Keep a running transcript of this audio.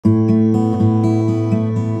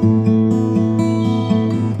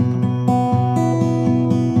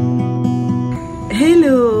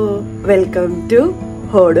Welcome to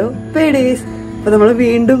ഹോഡോ പേഡീസ്. അപ്പോൾ നമ്മൾ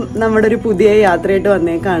വീണ്ടും നമ്മുടെ ഒരു പുതിയ യാത്രയായിട്ട്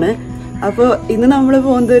വന്നേക്കാണ്. അപ്പോൾ ഇന്ന് നമ്മൾ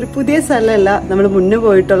പോകുന്നത് ഒരു പുതിയ സ്ഥലമല്ല, നമ്മൾ മുന്നേ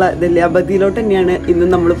പോയിട്ടുള്ള നെല്ലിയാമ്പതിയിലോട്ട് തന്നെയാണ് ഇന്ന്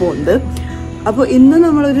നമ്മൾ പോകുന്നത്. അപ്പോൾ ഇന്ന്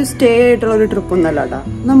നമ്മളൊരു സ്റ്റേ ആയിട്ടുള്ള ഒരു ട്രിപ്പ് ഒന്നല്ല കേട്ടോ,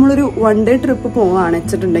 നമ്മളൊരു വൺ ഡേ ട്രിപ്പ് പോവുകയാണ്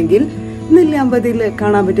വെച്ചിട്ടുണ്ടെങ്കിൽ നെല്ലിയാമ്പതിയിൽ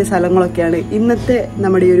കാണാൻ പറ്റിയ സ്ഥലങ്ങളൊക്കെയാണ് ഇന്നത്തെ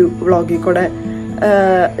നമ്മുടെ ഈ ഒരു വ്ളോഗിൽ കൂടെ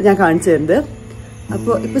ഞാൻ കാണിച്ചു തരുന്നത്.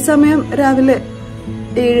 അപ്പോൾ ഇപ്പോൾ സമയം രാവിലെ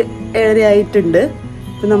 7:30 ആയിട്ടുണ്ട്.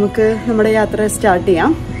 അപ്പോൾ നമുക്ക് നമ്മുടെ യാത്ര സ്റ്റാർട്ട്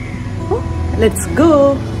ചെയ്യാം. Let's go.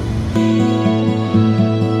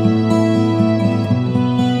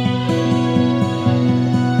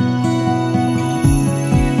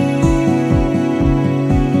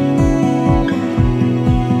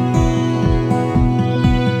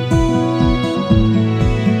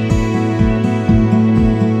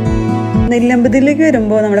 നെല്ലിയാമ്പതിയിലേക്ക്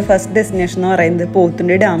വരുമ്പോൾ നമ്മുടെ ഫസ്റ്റ് ഡെസ്റ്റിനേഷൻ എന്ന് പറയുന്നത്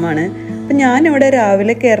പോത്തുണ്ടി ഡാമാണ്. അപ്പം ഞാനിവിടെ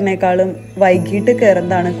രാവിലെ കയറിനേക്കാളും വൈകിട്ട്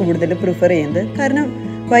കയറുന്നതാണ് കൂടുതൽ പ്രിഫർ ചെയ്യുന്നത്. കാരണം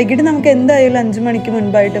വൈകിട്ട് നമുക്ക് എന്തായാലും 5 മണിക്ക്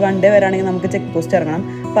മുൻപായിട്ട് വൺ ഡേ വരാണെങ്കിൽ നമുക്ക് ചെക്ക് പോസ്റ്റ് ഇറങ്ങണം.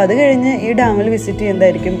 അപ്പോൾ അത് കഴിഞ്ഞ് ഈ ഡാമിൽ വിസിറ്റ്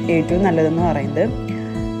ചെയ്യുന്നതായിരിക്കും ഏറ്റവും നല്ലതെന്ന് പറയുന്നത്.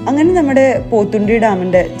 അങ്ങനെ നമ്മുടെ പോത്തുണ്ടി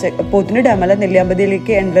ഡാമല്ല,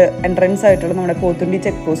 നെല്ലിയാമ്പതിയിലേക്ക് എൻട്രൻസ് ആയിട്ടുള്ള നമ്മുടെ പോത്തുണ്ടി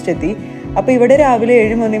ചെക്ക് പോസ്റ്റ് എത്തി. അപ്പോൾ ഇവിടെ രാവിലെ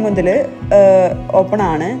 7 മണി മുതൽ ഓപ്പൺ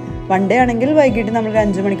ആണ്. വൺ ഡേ ആണെങ്കിൽ വൈകിട്ട് നമ്മൾ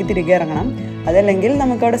 5 മണിക്ക് തിരികെ ഇറങ്ങണം. അതല്ലെങ്കിൽ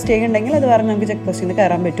നമുക്ക് അവിടെ സ്റ്റേ ഉണ്ടെങ്കിൽ അത് പറഞ്ഞ് നമുക്ക് ചെക്ക് പോസ്റ്റിൽ നിന്ന്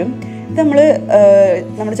കയറാൻ പറ്റും. ഇത് നമ്മൾ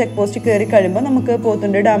നമ്മുടെ ചെക്ക് പോസ്റ്റ് കയറി കഴിയുമ്പോൾ നമുക്ക്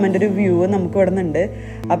പോത്തുണ്ടി ഡാമിൻ്റെ ഒരു വ്യൂ നമുക്ക് ഇവിടെ നിന്നുണ്ട്.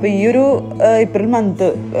 അപ്പോൾ ഈ ഒരു ഏപ്രിൽ മന്ത്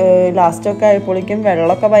ലാസ്റ്റൊക്കെ ആയപ്പോഴേക്കും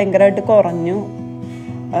വെള്ളമൊക്കെ ഭയങ്കരമായിട്ട് കുറഞ്ഞു.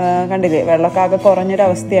 കണ്ടില്ലേ, വെള്ളമൊക്കെ ആകെ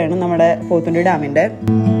കുറഞ്ഞൊരവസ്ഥയാണ് നമ്മുടെ പോത്തുണ്ടി ഡാമിൻ്റെ.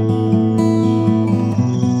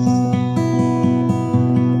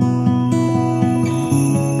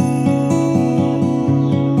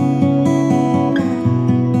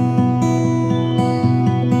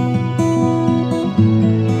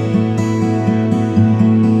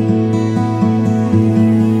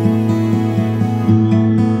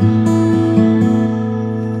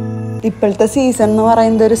 ഇപ്പോഴത്തെ സീസൺ എന്ന്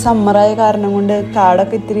പറയുന്നത് ഒരു സമ്മറായ കാരണം കൊണ്ട്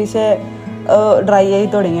കാടൊക്കെ ഇത്തിരി ഡ്രൈ ആയി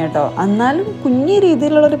തുടങ്ങി കേട്ടോ. എന്നാലും കുഞ്ഞു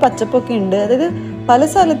രീതിയിലുള്ളൊരു പച്ചപ്പൊക്കെ ഉണ്ട്. അതായത് പല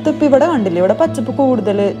സ്ഥലത്തും ഇപ്പം ഇവിടെ കണ്ടില്ലേ, ഇവിടെ പച്ചപ്പ്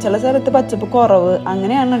കൂടുതൽ, ചില സ്ഥലത്ത് പച്ചപ്പ് കുറവ്,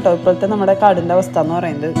 അങ്ങനെയാണ് കേട്ടോ ഇപ്പോഴത്തെ നമ്മുടെ കാടിൻ്റെ അവസ്ഥ എന്ന്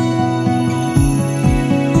പറയുന്നത്.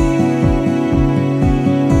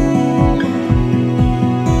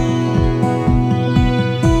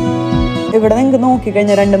 ഇവിടെ നിങ്ങൾക്ക്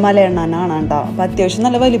നോക്കിക്കഴിഞ്ഞാൽ 2 മലയണ്ണാനാണ് കേട്ടോ. അപ്പം അത്യാവശ്യം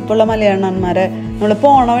നല്ല വലിപ്പമുള്ള മലയണ്ണന്മാരെ നമ്മൾ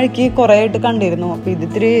പോണ വഴിക്ക് കുറേ ആയിട്ട് കണ്ടിരുന്നു. അപ്പം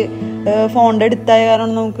ഇതിത്തിരി ഫോണിൻ്റെ അടുത്തായ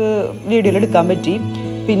കാരണം നമുക്ക് വീഡിയോയിൽ എടുക്കാൻ പറ്റി.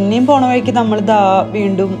 പിന്നെയും പോണ വഴിക്ക് നമ്മൾ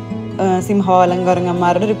വീണ്ടും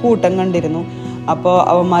സിംഹവാലൻകുരങ്ങന്മാരുടെ ഒരു കൂട്ടം കണ്ടിരുന്നു. അപ്പോൾ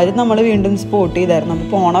അവന്മാർ നമ്മൾ വീണ്ടും സ്പോട്ട് ചെയ്തായിരുന്നു. അപ്പോൾ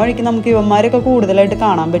പോണ വഴിക്ക് നമുക്ക് ഇവന്മാരൊക്കെ കൂടുതലായിട്ട്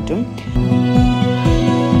കാണാൻ പറ്റും.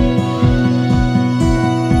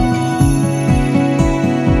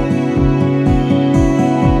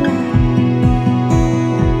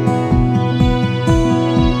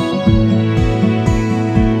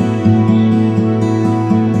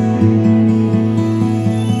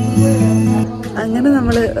 അങ്ങനെ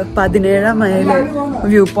നമ്മൾ 17-ാം മൈൽ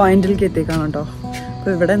വ്യൂ പോയിന്റിലേക്ക് എത്തിക്കണം കേട്ടോ.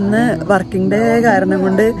 അപ്പോൾ ഇവിടെ നിന്ന് വർക്കിംഗ് ഡേ കാരണം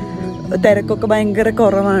കൊണ്ട് തിരക്കൊക്കെ ഭയങ്കര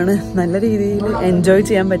കുറവാണ്. നല്ല രീതിയിൽ എൻജോയ്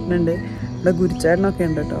ചെയ്യാൻ പറ്റുന്നുണ്ട്. ഇവിടെ ഗുരുച്ചേട്ടനൊക്കെ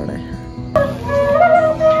ഉണ്ട് കേട്ടോ അവിടെ.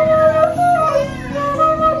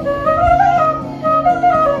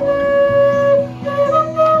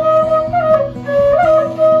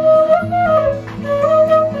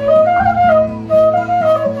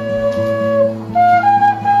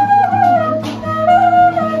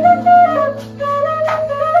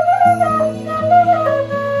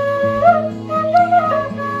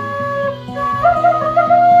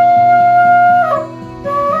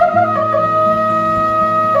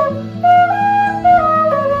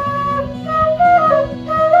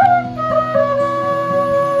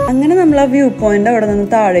 അങ്ങനെ നമ്മൾ ആ വ്യൂ പോയിന്റ് അവിടെ നിന്ന്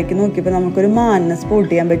താഴേക്ക് നോക്കിയപ്പോൾ നമുക്കൊരു മാനിനെ സ്പോട്ട്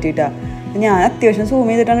ചെയ്യാൻ പറ്റിയിട്ടാണ്. ഞാൻ അത്യാവശ്യം സൂം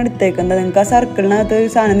ചെയ്തിട്ടാണ് എടുത്തേക്കുന്നത്. നിങ്ങൾക്ക് ആ സർക്കിളിനകത്ത് ഒരു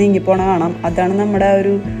സാധനം നീങ്ങിപ്പോണ കാണാം. അതാണ് നമ്മുടെ ആ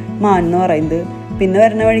ഒരു മാൻ എന്ന് പറയുന്നത്. പിന്നെ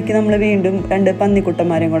വരുന്ന വഴിക്ക് നമ്മൾ വീണ്ടും 2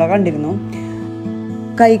 പന്നിക്കുട്ടന്മാരെയും കൂടെ കണ്ടിരുന്നു.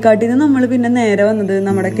 കൈക്കാട്ടിൽ നിന്ന് നമ്മൾ പിന്നെ നേരെ വന്നത്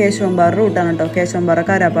നമ്മുടെ കേശവമ്പാറ റൂട്ടാണ് കേട്ടോ. കേശവമ്പാറ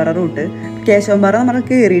കരാപ്പാറ റൂട്ട്. കേശവമ്പാറ നമ്മൾ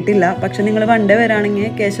കയറിയിട്ടില്ല. പക്ഷെ നിങ്ങൾ വൺ ഡേ വരാണെങ്കിൽ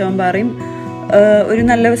കേശവമ്പാറയും ഒരു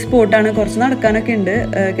നല്ല സ്പോട്ടാണ്. കുറച്ച് നടക്കാനൊക്കെ ഉണ്ട്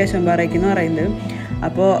കേശവമ്പാറയ്ക്ക് എന്ന് പറയുന്നത്.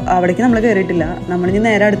 അപ്പോൾ അവിടേക്ക് നമ്മൾ കയറിയിട്ടില്ല. നമ്മളിനി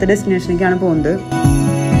നേരെ അടുത്ത ഡെസ്റ്റിനേഷനിലേക്കാണ് പോകുന്നത്.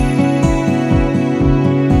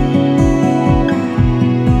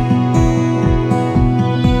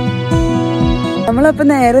 നമ്മളപ്പോൾ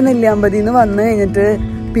നേരെ നെല്ലിയാമ്പതിയിൽ നിന്ന് വന്നു കഴിഞ്ഞിട്ട്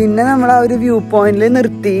പിന്നെ നമ്മൾ ആ ഒരു വ്യൂ പോയിന്റിൽ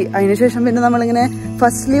നിർത്തി. അതിനുശേഷം പിന്നെ നമ്മളിങ്ങനെ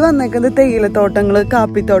ഫസ്റ്റ്ലി വന്നേക്കുന്നത് തേയിലത്തോട്ടങ്ങൾ,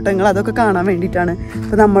 കാപ്പിത്തോട്ടങ്ങൾ, അതൊക്കെ കാണാൻ വേണ്ടിയിട്ടാണ്.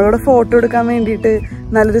 അപ്പോൾ നമ്മളോട് ഫോട്ടോ എടുക്കാൻ വേണ്ടിയിട്ട്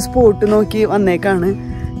നല്ലൊരു സ്പോട്ട് നോക്കി വന്നേക്കാണ്.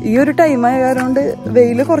 ഈ ഒരു ടൈമായ കാരണം കൊണ്ട്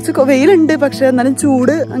വെയിലുണ്ട്, പക്ഷെ എന്നാലും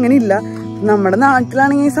ചൂട് അങ്ങനെ ഇല്ല. നമ്മുടെ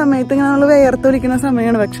നാട്ടിലാണെങ്കിൽ ഈ സമയത്ത് ഇങ്ങനെ നമ്മൾ വേർത്തൊലിക്കുന്ന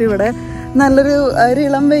സമയമാണ്. പക്ഷെ ഇവിടെ നല്ലൊരു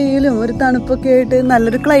ഇളം വെയിലും ഒരു തണുപ്പൊക്കെ ആയിട്ട്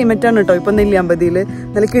നല്ലൊരു ക്ലൈമറ്റ് ആണ് കേട്ടോ. ഇപ്പൊ നെല്ലിയാമ്പതിയിൽ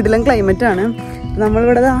നല്ല കിടിലൻ ക്ലൈമറ്റ് ആണ്.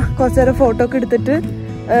 നമ്മളിവിടെ കുറച്ചു നേരം ഫോട്ടോ ഒക്കെ എടുത്തിട്ട്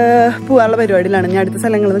പോവാനുള്ള പരിപാടിയിലാണ്. ഞാൻ അടുത്ത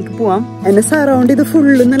സ്ഥലങ്ങളിലേക്ക് പോവാം. എന്നെ സറൗണ്ട് ഇത്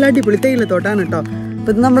ഫുള്ള് നല്ല അടിപൊളി തേയിലത്തോട്ടാണ് കേട്ടോ.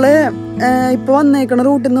 അപ്പൊ ഇത് നമ്മള് ഇപ്പൊ വന്നേക്കണ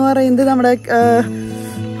റൂട്ട് എന്ന് പറയുന്നത് നമ്മുടെ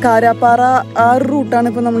കാരാപ്പാറ ആ ഒരു റൂട്ടാണ്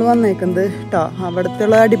ഇപ്പൊ നമ്മൾ വന്നേക്കുന്നത് കേട്ടോ. അവിടുത്തെ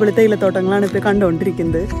ഉള്ള അടിപൊളി തേയിലത്തോട്ടങ്ങളാണ് ഇപ്പൊ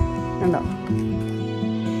കണ്ടുകൊണ്ടിരിക്കുന്നത്. കണ്ടോ,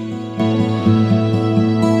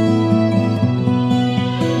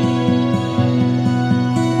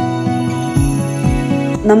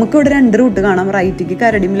 നമുക്കിവിടെ 2 റൂട്ട് കാണാം. റൈറ്റിക്ക്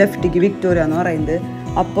കരടിയും ലെഫ്റ്റിക്ക് വിക്ടോറിയ എന്ന് പറയുന്നത്.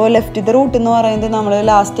 അപ്പോൾ ലെഫ്റ്റിത്തെ റൂട്ട് എന്ന് പറയുന്നത് നമ്മൾ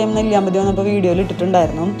ലാസ്റ്റ് ടൈം നെല്ലിയാമ്പതി വന്നപ്പോൾ വീഡിയോയിൽ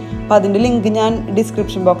ഇട്ടിട്ടുണ്ടായിരുന്നു. അപ്പോൾ അതിൻ്റെ ലിങ്ക് ഞാൻ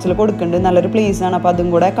ഡിസ്ക്രിപ്ഷൻ ബോക്സിൽ കൊടുക്കുന്നുണ്ട്. നല്ലൊരു പ്ലേസ് ആണ്. അപ്പോൾ അതും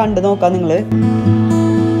കൂടെ കണ്ടു നോക്കാം നിങ്ങൾ.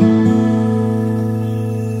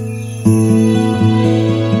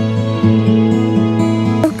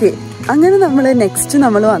 ഓക്കെ, അങ്ങനെ നമ്മൾ നെക്സ്റ്റ്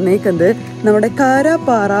നമ്മൾ വന്നേക്കുന്നത് നമ്മുടെ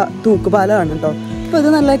കാരാപ്പാറ തൂക്കുപാലമാണ് കേട്ടോ. അപ്പോൾ ഇത്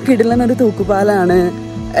നല്ല കിടിലനൊരു തൂക്കുപാലമാണ്.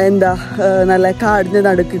 നല്ല കാടിന്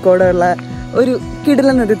നടുക്കിക്കൂടെ ഉള്ള ഒരു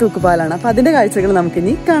കിടിലനൊരു തൂക്കുപാലാണ്. അപ്പൊ അതിന്റെ കാഴ്ചകൾ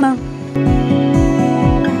നമുക്കിനി കാണാം.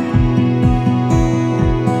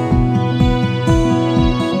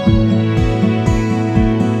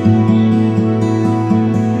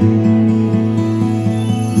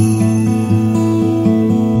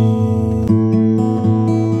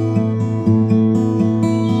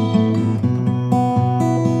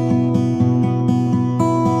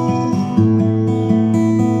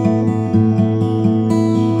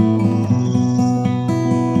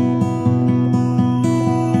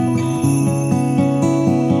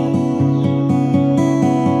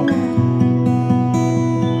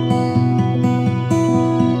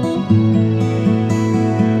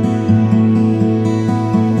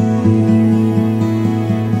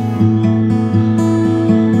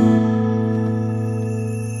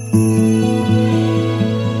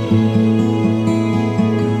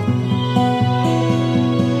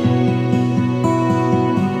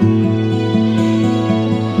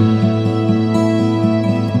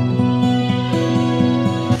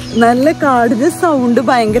 നല്ല കാടിന് സൗണ്ട്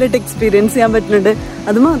ഭയങ്കരമായിട്ട് എക്സ്പീരിയൻസ് ചെയ്യാൻ പറ്റുന്നുണ്ട്.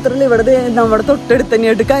 അത് മാത്രമല്ല ഇവിടെ നമ്മുടെ തൊട്ടടുത്ത്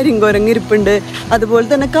തന്നെയായിട്ട് കരിങ്കോരങ്ങ് ഇരിപ്പുണ്ട്. അതുപോലെ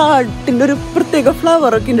തന്നെ കാട്ടിൻ്റെ ഒരു പ്രത്യേക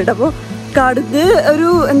ഫ്ലവറൊക്കെ ഉണ്ട്. അപ്പോൾ കാടിന് ഒരു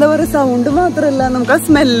എന്താ പറയുക സൗണ്ട് മാത്രമല്ല നമുക്ക് ആ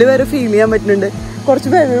സ്മെല്ല് വരെ ഫീൽ ചെയ്യാൻ പറ്റുന്നുണ്ട്.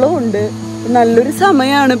 കുറച്ച് വെള്ളമുണ്ട്. നല്ലൊരു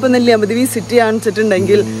സമയമാണ് ഇപ്പം നെല്ലിയാമ്പതി വിസിറ്റ് ചെയ്യാൻ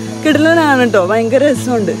വെച്ചിട്ടുണ്ടെങ്കിൽ. കിടലനാണ് കേട്ടോ, ഭയങ്കര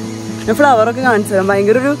രസമുണ്ട്. ഞാൻ ഫ്ലവറൊക്കെ കാണിച്ചു തരാം.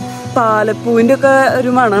 ഭയങ്കര ഒരു പാലപ്പൂവിൻ്റെ ഒക്കെ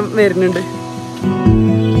ഒരു മണം വരുന്നുണ്ട്.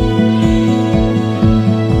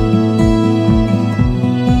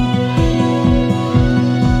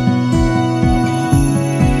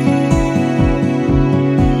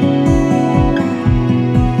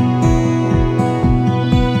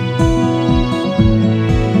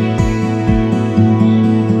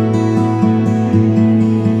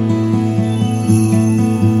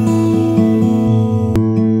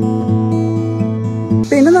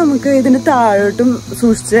 പിന്നെ നമുക്ക് ഇതിന് താഴോട്ടും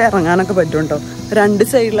സൂക്ഷിച്ച് ഇറങ്ങാനൊക്കെ പറ്റും കേട്ടോ. 2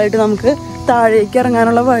 സൈഡിലായിട്ട് നമുക്ക് താഴേക്ക്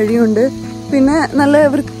ഇറങ്ങാനുള്ള വഴിയുണ്ട്. പിന്നെ നല്ല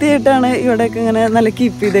വൃത്തിയായിട്ടാണ് ഇവിടെയൊക്കെ ഇങ്ങനെ നല്ല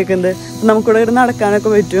കീപ്പ് ചെയ്തേക്കുന്നത്. നമുക്കിവിടെ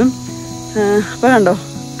നടക്കാനൊക്കെ പറ്റും. അപ്പോൾ കണ്ടോ,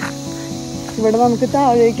 ഇവിടെ നമുക്ക്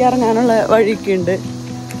താഴേക്ക് ഇറങ്ങാനുള്ള വഴിയൊക്കെ ഉണ്ട്.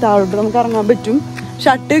 താഴോട്ട് നമുക്ക് ഇറങ്ങാൻ പറ്റും.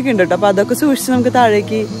 ഷട്ടൊക്കെ ഉണ്ട് കേട്ടോ. അപ്പോൾ അതൊക്കെ സൂക്ഷിച്ച് നമുക്ക്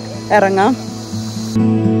താഴേക്ക് ഇറങ്ങാം.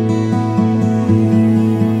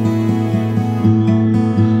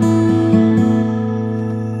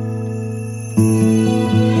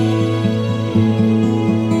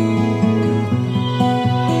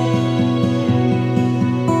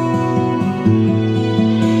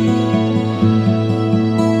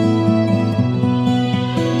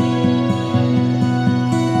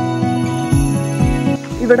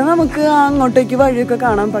 ഇവിടെ നമുക്ക് അങ്ങോട്ടേക്ക് വഴിയൊക്കെ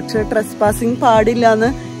കാണാം. പക്ഷെ ട്രെസ് പാസിങ് പാടില്ല എന്ന്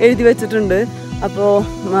എഴുതി വെച്ചിട്ടുണ്ട്. അപ്പോൾ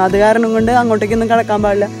അത് കാരണം കൊണ്ട് അങ്ങോട്ടേക്കൊന്നും കടക്കാൻ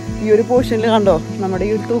പാടില്ല. ഈ ഒരു പോർഷനിൽ കണ്ടോ, നമ്മുടെ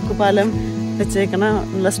ഈ ഒരു തൂക്കുപാലം വെച്ചേക്കണ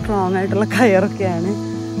നല്ല സ്ട്രോങ് ആയിട്ടുള്ള കയറൊക്കെയാണ്.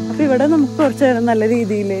 അപ്പോൾ ഇവിടെ നമുക്ക് കുറച്ച് നേരം നല്ല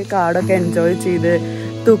രീതിയിൽ കാടൊക്കെ എൻജോയ് ചെയ്ത്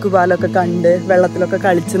തൂക്കുപാലമൊക്കെ കണ്ട് വെള്ളത്തിലൊക്കെ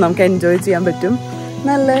കളിച്ച് നമുക്ക് എൻജോയ് ചെയ്യാൻ പറ്റും.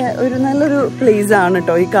 നല്ലൊരു പ്ലേസ് ആണ്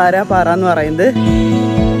കേട്ടോ ഈ കാരാപ്പാറ എന്ന് പറയുന്നത്.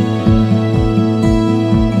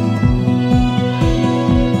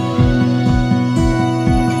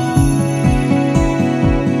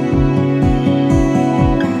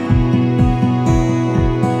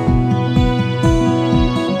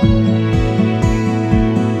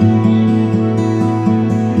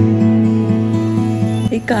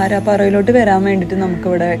 കാരാപ്പാറയിലോട്ട് വരാൻ വേണ്ടിയിട്ട്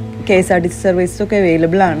നമുക്കിവിടെ KSRTC സർവീസൊക്കെ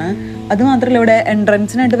അവൈലബിൾ ആണ്. അതുമാത്രമല്ല ഇവിടെ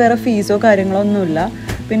എൻട്രൻസിനായിട്ട് വേറെ ഫീസോ കാര്യങ്ങളോ ഒന്നുമില്ല.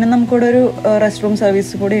 പിന്നെ നമുക്കിവിടെ ഒരു റെസ്റ്റ് റൂം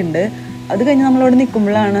സർവീസ് കൂടി ഉണ്ട്. അത് കഴിഞ്ഞ് നമ്മളിവിടെ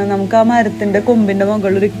നിൽക്കുമ്പോഴാണ് നമുക്ക് ആ മരത്തിൻ്റെ കൊമ്പിൻ്റെ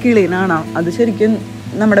മുകളിൽ ഒരു കിളീനെ കാണാം. അത് ശരിക്കും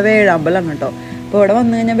നമ്മുടെ വേഴാമ്പലാണ് കേട്ടോ. അപ്പോൾ ഇവിടെ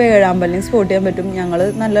വന്നു കഴിഞ്ഞാൽ വേഴാമ്പലിനെ സ്പോട്ട് ചെയ്യാൻ പറ്റും. ഞങ്ങൾ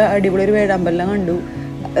നല്ല അടിപൊളി ഒരു വേഴാമ്പലിനെ കണ്ടു.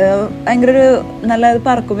 ഭയങ്കര ഒരു നല്ല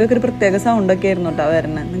പറക്കുമ്പോഴൊക്കെ ഒരു പ്രത്യേക സൗണ്ടൊക്കെ ആയിരുന്നു കേട്ടോ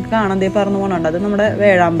വരുന്നത്. നിങ്ങൾക്ക് കാണാൻ പറന്നു പോകണുണ്ട്, അത് നമ്മുടെ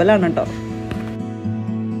വേഴാമ്പലാണ് കേട്ടോ.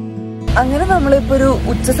 അങ്ങനെ നമ്മളിപ്പോൾ ഒരു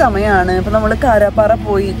ഉച്ച സമയമാണ്. ഇപ്പം നമ്മൾ കാരാപ്പാറ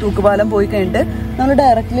പോയി തൂക്കുപാലം പോയി കഴിഞ്ഞിട്ട് നമ്മൾ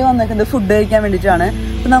ഡയറക്റ്റ്ലി വന്നേക്കുന്നത് ഫുഡ് കഴിക്കാൻ വേണ്ടിയിട്ടാണ്.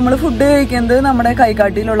 അപ്പം നമ്മൾ ഫുഡ് കഴിക്കുന്നത് നമ്മുടെ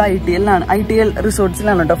കൈക്കാട്ടിയിലുള്ള ITL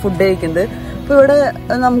റിസോർട്ട്സിലാണ് കേട്ടോ ഫുഡ് കഴിക്കുന്നത്. അപ്പോൾ ഇവിടെ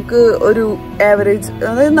നമുക്ക് ഒരു ആവറേജ്,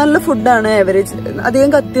 അതായത് നല്ല ഫുഡാണ്, ആവറേജ് അധികം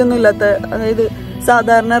കത്തിയൊന്നും ഇല്ലാത്ത, അതായത്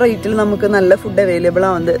സാധാരണ റേറ്റിൽ നമുക്ക് നല്ല ഫുഡ് അവൈലബിൾ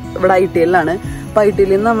ആവുന്നത് ഇവിടെ ITLാണ്. അപ്പോൾ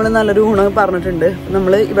ITLയിൽ നിന്ന് നമ്മൾ നല്ലൊരു ഊണ് പറഞ്ഞിട്ടുണ്ട്.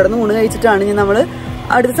 നമ്മൾ ഇവിടെ നിന്ന് ഊണ് കഴിച്ചിട്ടാണ് ഇനി നമ്മൾ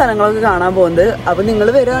അടുത്ത സ്ഥലങ്ങളൊക്കെ കാണാൻ പോകുന്നത്. അപ്പോൾ നിങ്ങൾ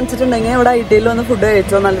വരെ കാണിച്ചിട്ടുണ്ടെങ്കിൽ ഇവിടെ ITL വന്ന് ഫുഡ്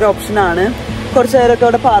കഴിച്ചോ, നല്ലൊരു ഓപ്ഷനാണ്. കുറച്ച് നേരമൊക്കെ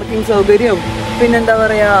അവിടെ പാർക്കിംഗ് സൗകര്യവും പിന്നെന്താ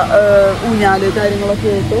പറയുക ഊഞ്ഞാല് കാര്യങ്ങളൊക്കെ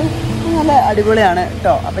ആയിട്ട് നല്ല അടിപൊളിയാണ്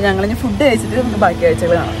കേട്ടോ. അപ്പോൾ ഞങ്ങളിനി ഫുഡ് കഴിച്ചിട്ട് നമുക്ക് ബാക്കി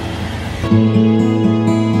കാഴ്ചകൾ കാണാം.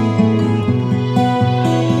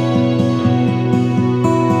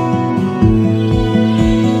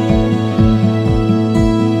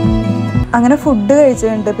 അങ്ങനെ ഫുഡ് കഴിച്ച്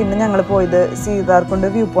കഴിഞ്ഞിട്ട് പിന്നെ ഞങ്ങൾ പോയത് സീതാർകുണ്ട്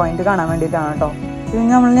വ്യൂ പോയിന്റ് കാണാൻ വേണ്ടിയിട്ടാണ് കേട്ടോ.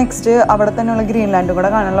 പിന്നെ നമ്മൾ നെക്സ്റ്റ് അവിടെ തന്നെയുള്ള ഗ്രീൻലാൻഡും കൂടെ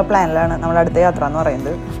കാണാനുള്ള പ്ലാനിലാണ് നമ്മുടെ അടുത്ത യാത്ര എന്ന്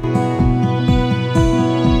പറയുന്നത്.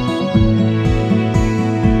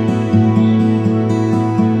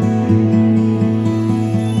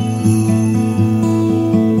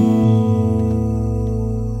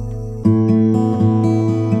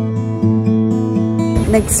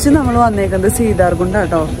 നെക്സ്റ്റ് നമ്മൾ വന്നേക്കുന്നത് സീതാർകുണ്ടാണ്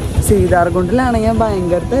കേട്ടോ. സീതാർകുണ്ടിലാണെങ്കിൽ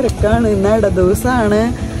ഭയങ്കര തിരക്കാണ്. ഇന്ന് ഇടദിവസമാണ്,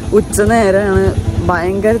 ഉച്ച നേരമാണ്,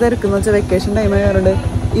 ഭയങ്കര തിരക്കെന്ന് വെച്ചാൽ വെക്കേഷൻ ടൈം ആയതുകൊണ്ട്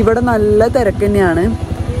ഇവിടെ നല്ല തിരക്ക് തന്നെയാണ്.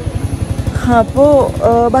 അപ്പോൾ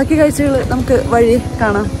ബാക്കി കാഴ്ചകൾ നമുക്ക് വഴി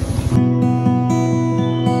കാണാം.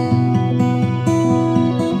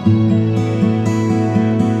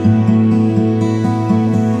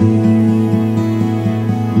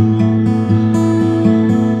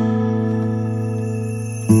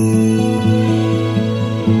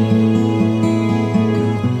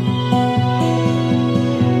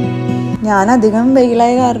 ഞാനധികം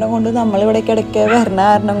വെയിലായ കാരണം കൊണ്ട് നമ്മളിവിടേക്ക് ഇടയ്ക്ക് വരുന്ന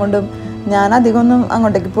കാരണം കൊണ്ടും ഞാനധികമൊന്നും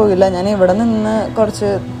അങ്ങോട്ടേക്ക് പോയില്ല. ഞാൻ ഇവിടെ നിന്ന് കുറച്ച്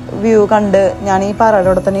വ്യൂ കണ്ട് ഞാൻ ഈ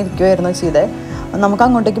പാറയുടെ തന്നെ ഇരിക്കുമായിരുന്നു ചെയ്തേ. നമുക്ക്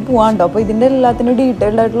അങ്ങോട്ടേക്ക് പോകാണ്ടോ. അപ്പോൾ ഇതിൻ്റെ എല്ലാത്തിനും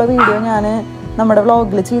ഡീറ്റെയിൽഡ് ആയിട്ടുള്ള വീഡിയോ ഞാൻ നമ്മുടെ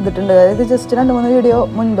വ്ളോഗിൽ ചെയ്തിട്ടുണ്ട്. അതായത് ജസ്റ്റ് 2-3 വീഡിയോ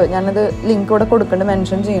മുൻപ് ഞാനത് ലിങ്ക് ഇവിടെ കൊടുക്കുന്നുണ്ട്,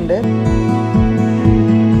 മെൻഷൻ ചെയ്യുന്നുണ്ട്.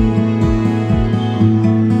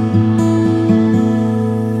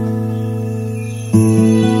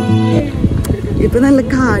 ഇപ്പൊ നല്ല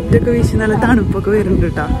കാറ്റൊക്കെ വീശി നല്ല തണുപ്പൊക്കെ വരുന്നുണ്ട്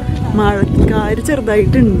കേട്ടോ. മഴക്കാര്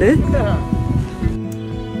ചെറുതായിട്ടുണ്ട്.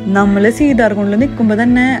 നമ്മള് സീതാർകുണ്ടിൽ നിൽക്കുമ്പോ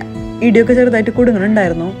തന്നെ ഇടിയൊക്കെ ചെറുതായിട്ട്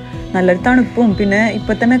കുടുങ്ങുന്നുണ്ടായിരുന്നു. നല്ലൊരു തണുപ്പും പിന്നെ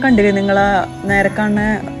ഇപ്പൊ തന്നെ കണ്ടില്ലേ നിങ്ങളാ നേരെ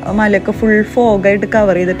കാണുന്ന മലയൊക്കെ ഫുൾ ഫോഗായിട്ട്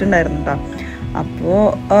കവർ ചെയ്തിട്ടുണ്ടായിരുന്നു കേട്ടോ. അപ്പോൾ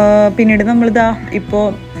പിന്നീട് നമ്മളിതാ ഇപ്പോൾ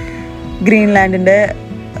ഗ്രീൻലാൻഡിന്റെ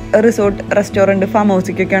റിസോർട്ട്, റെസ്റ്റോറൻറ്റ്, ഫാം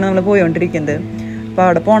ഹൗസിലേക്കൊക്കെയാണ് നമ്മൾ പോയിക്കൊണ്ടിരിക്കുന്നത്. അപ്പോൾ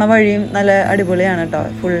അവിടെ പോണ വഴിയും നല്ല അടിപൊളിയാണ് കേട്ടോ.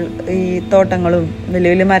 ഫുൾ ഈ തോട്ടങ്ങളും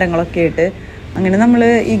വലിയ വലിയ മരങ്ങളൊക്കെ ആയിട്ട് അങ്ങനെ നമ്മൾ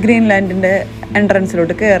ഈ ഗ്രീൻലാൻഡിൻ്റെ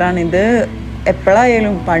എൻട്രൻസിലോട്ട് കയറാണ്. ഇത്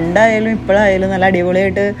എപ്പോഴായാലും പണ്ടായാലും ഇപ്പോഴായാലും നല്ല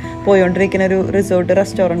അടിപൊളിയായിട്ട് പോയിക്കൊണ്ടിരിക്കുന്ന ഒരു റിസോർട്ട്,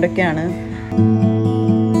 റെസ്റ്റോറൻ്റ് ഒക്കെയാണ്.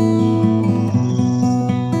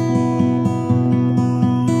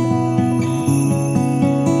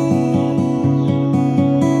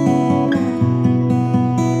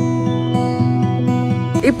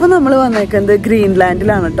 ഇപ്പൊ നമ്മൾ വന്നേക്കുന്നത്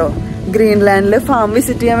ഗ്രീൻലാൻഡിലാണ് കേട്ടോ. ഗ്രീൻലാൻഡില് ഫാം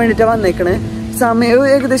വിസിറ്റ് ചെയ്യാൻ വേണ്ടിട്ടാണ് വന്നേക്കണത്. സമയം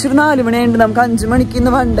ഏകദേശം ഒരു 4 മണിയുണ്ട്. നമുക്ക് 5 മണിക്ക്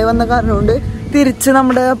ഇന്ന് വൺഡേ വന്ന കാരണം കൊണ്ട് തിരിച്ച്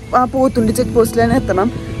നമ്മുടെ ആ പോത്തുണ്ടി ചെക്ക് പോസ്റ്റിലാണ് എത്തണം.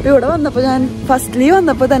 ഇവിടെ വന്നപ്പോൾ ഞാൻ ഫസ്റ്റ്ലി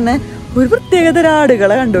വന്നപ്പോൾ തന്നെ ഒരു പ്രത്യേകതര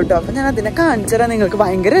ആടുകളെ കണ്ടു കേട്ടോ. അപ്പൊ ഞാൻ അതിനെ കാണിച്ചു തരാം നിങ്ങൾക്ക്.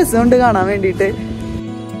 ഭയങ്കര രസമുണ്ട് കാണാൻ വേണ്ടിയിട്ട്.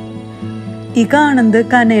 ഈ കാണുന്നത്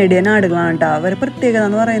കനേഡിയൻ ആടുകളാണ് കേട്ടോ. അവരുടെ പ്രത്യേകത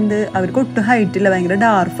എന്ന് പറയുന്നത് അവർക്ക് ഒട്ടും ഹൈറ്റില്ല, ഭയങ്കര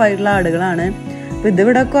ഡാർഫായിട്ടുള്ള ആടുകളാണ്. അപ്പൊ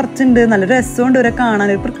ഇതിവിടെ കുറച്ചുണ്ട്, നല്ല രസമുണ്ട് ഇവരെ കാണാൻ.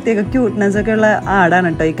 ഒരു പ്രത്യേക ക്യൂട്ട്നെസ് ഒക്കെ ഉള്ള ആടാണ്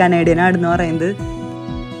കേട്ടോ ഈ കനേഡിയൻ ആട് എന്ന് പറയുന്നത്.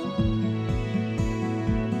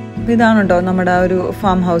 അപ്പൊ ഇതാണ് കേട്ടോ നമ്മുടെ ആ ഒരു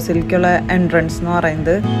ഫാം ഹൗസിലേക്കുള്ള എൻട്രൻസ് എന്ന്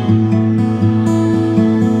പറയുന്നത്.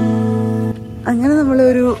 അങ്ങനെ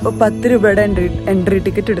നമ്മളൊരു 10 രൂപയുടെ എൻട്രി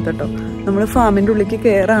ടിക്കറ്റ് എടുത്തട്ടോ. നമ്മൾ ഫാമിൻ്റെ ഉള്ളിലേക്ക്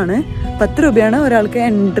കയറാണ്. 10 രൂപയാണ് ഒരാൾക്ക്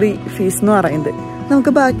എൻട്രി ഫീസ് എന്ന് പറയുന്നത്.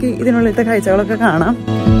 നമുക്ക് ബാക്കി ഇതിനുള്ളിലത്തെ കാഴ്ചകളൊക്കെ കാണാം.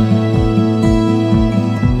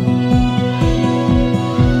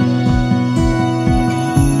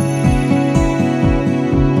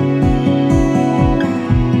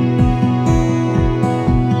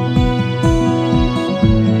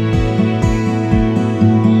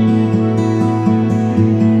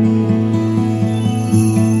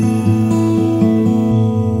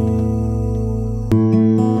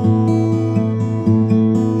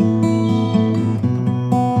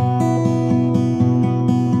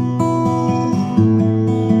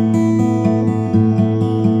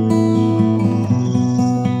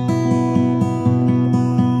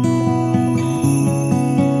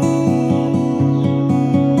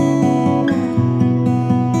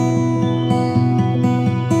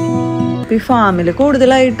 അപ്പോൾ ഈ ഫാമിൽ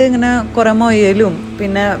കൂടുതലായിട്ട് ഇങ്ങനെ കുറേ മൊയലും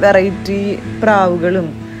പിന്നെ വെറൈറ്റി പ്രാവുകളും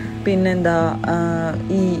പിന്നെന്താ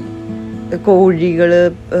ഈ കോഴികൾ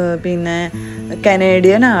പിന്നെ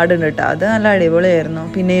കനേഡിയൻ ആടുണ്ട് കേട്ടോ, അത് നല്ല അടിപൊളിയായിരുന്നു.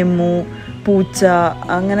 പിന്നെ എമ്മു, പൂച്ച,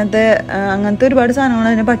 അങ്ങനത്തെ ഒരുപാട് സാധനങ്ങൾ,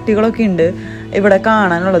 അതിന് പട്ടികളൊക്കെ ഉണ്ട് ഇവിടെ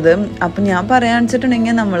കാണാനുള്ളത്. അപ്പം ഞാൻ പറയാന്ന്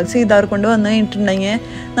വെച്ചിട്ടുണ്ടെങ്കിൽ നമ്മൾ സീതാർകുണ്ട് വന്ന് കഴിഞ്ഞിട്ടുണ്ടെങ്കിൽ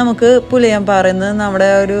നമുക്ക് പുലയംപാറയിൽ നിന്ന് നമ്മുടെ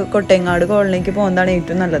ഒരു കൊട്ടേങ്ങാട് കോളനിക്ക് പോകുന്നതാണ്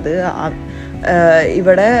ഏറ്റവും നല്ലത്.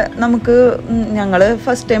 ഇവിടെ നമുക്ക് ഞങ്ങൾ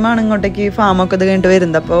ഫസ്റ്റ് ടൈമാണ് ഇങ്ങോട്ടേക്ക് ഫാമൊക്കെ ഇത് കഴിഞ്ഞിട്ട്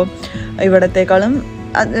വരുന്നത്. അപ്പോൾ ഇവിടത്തേക്കാളും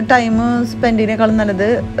ടൈം സ്പെൻഡ് ചെയ്യുന്നേക്കാളും നല്ലത്,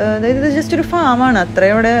 അതായത് ഇത് ജസ്റ്റ് ഒരു ഫാമാണ്, അത്രേ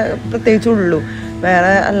ഇവിടെ പ്രത്യേകിച്ചുള്ളൂ,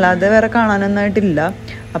 വേറെ കാണാനൊന്നായിട്ടില്ല.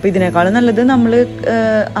 അപ്പോൾ ഇതിനേക്കാളും നല്ലത് നമ്മൾ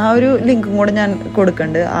ആ ഒരു ലിങ്കും കൂടെ ഞാൻ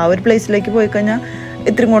കൊടുക്കുന്നുണ്ട്, ആ ഒരു പ്ലേസിലേക്ക് പോയി കഴിഞ്ഞാൽ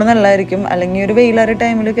ഇത്രയും കൂടെ നല്ലതായിരിക്കും. അല്ലെങ്കിൽ ഒരു വെയിലാറ്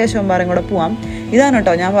ടൈമിൽ കേശവമ്പാറയും കൂടെ പോവാം. ഇതാണ്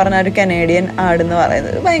കേട്ടോ ഞാൻ പറഞ്ഞ ഒരു കനേഡിയൻ ആടെന്ന്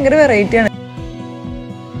പറയുന്നത്, ഭയങ്കര വെറൈറ്റിയാണ്.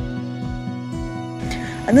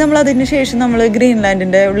 അത് നമ്മൾ അതിന് ശേഷം നമ്മൾ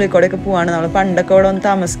ഗ്രീൻലാൻഡിൻ്റെ ഉള്ളിൽ കൂടെയൊക്കെ പോവാണ്. നമ്മൾ പണ്ടൊക്കെ ഇവിടെ ഒന്ന്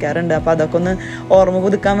താമസിക്കാറുണ്ട്. അപ്പോൾ അതൊക്കെ ഒന്ന് ഓർമ്മ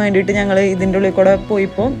പുതുക്കാൻ വേണ്ടിയിട്ട് ഞങ്ങൾ ഇതിൻ്റെ ഉള്ളിൽ കൂടെ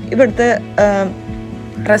പോയിപ്പോൾ ഇവിടുത്തെ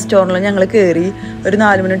റെസ്റ്റോറൻറ്റിൽ ഞങ്ങൾ കയറി. ഒരു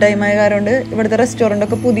 4 മണി ടൈമായ കാരണം കൊണ്ട് ഇവിടുത്തെ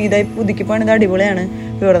റെസ്റ്റോറൻറ്റൊക്കെ പുതുക്കി പണിത് അടിപൊളിയാണ്.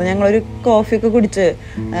 ഇവിടെ നിന്ന് ഞങ്ങളൊരു കോഫിയൊക്കെ കുടിച്ച്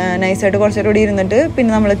നൈസായിട്ട് കുറച്ചേരം കൂടി ഇരുന്നിട്ട്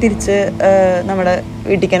പിന്നെ നമ്മൾ തിരിച്ച് നമ്മുടെ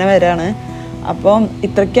വീട്ടിൽ തന്നെ വരാണ്. അപ്പം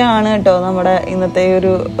ഇത്രയ്ക്കാണ് കേട്ടോ നമ്മുടെ ഇന്നത്തെ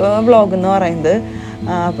ഒരു വ്ളോഗ് എന്ന് പറയുന്നത്.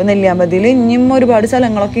 അപ്പോൾ നെല്ലിയാമ്പതിയിൽ ഇനിയും ഒരുപാട്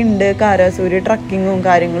സ്ഥലങ്ങളൊക്കെ ഉണ്ട്, കാരാസൂര് ട്രക്കിങ്ങും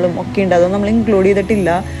കാര്യങ്ങളും ഒക്കെ ഉണ്ട്, അതൊന്നും നമ്മൾ ഇൻക്ലൂഡ് ചെയ്തിട്ടില്ല.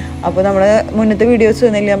 അപ്പോൾ നമ്മുടെ മുന്നത്തെ വീഡിയോസ്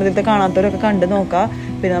നെല്ലിയാമ്പതിലത്തെ കാണാത്തവരൊക്കെ കണ്ടു നോക്കാം.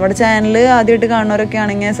 പിന്നെ നമ്മുടെ ചാനൽ ആദ്യമായിട്ട് കാണുന്നവരൊക്കെ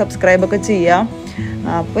ആണെങ്കിൽ സബ്സ്ക്രൈബൊക്കെ ചെയ്യാം.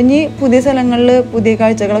 അപ്പോൾ ഇനി പുതിയ സ്ഥലങ്ങളിൽ പുതിയ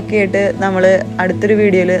കാഴ്ചകളൊക്കെ ആയിട്ട് നമ്മൾ അടുത്തൊരു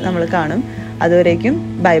വീഡിയോയിൽ നമ്മൾ കാണും. അതുവരേക്കും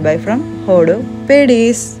ബൈ ബൈ ഫ്രം ഹോഡു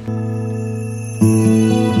പേഡീസ്.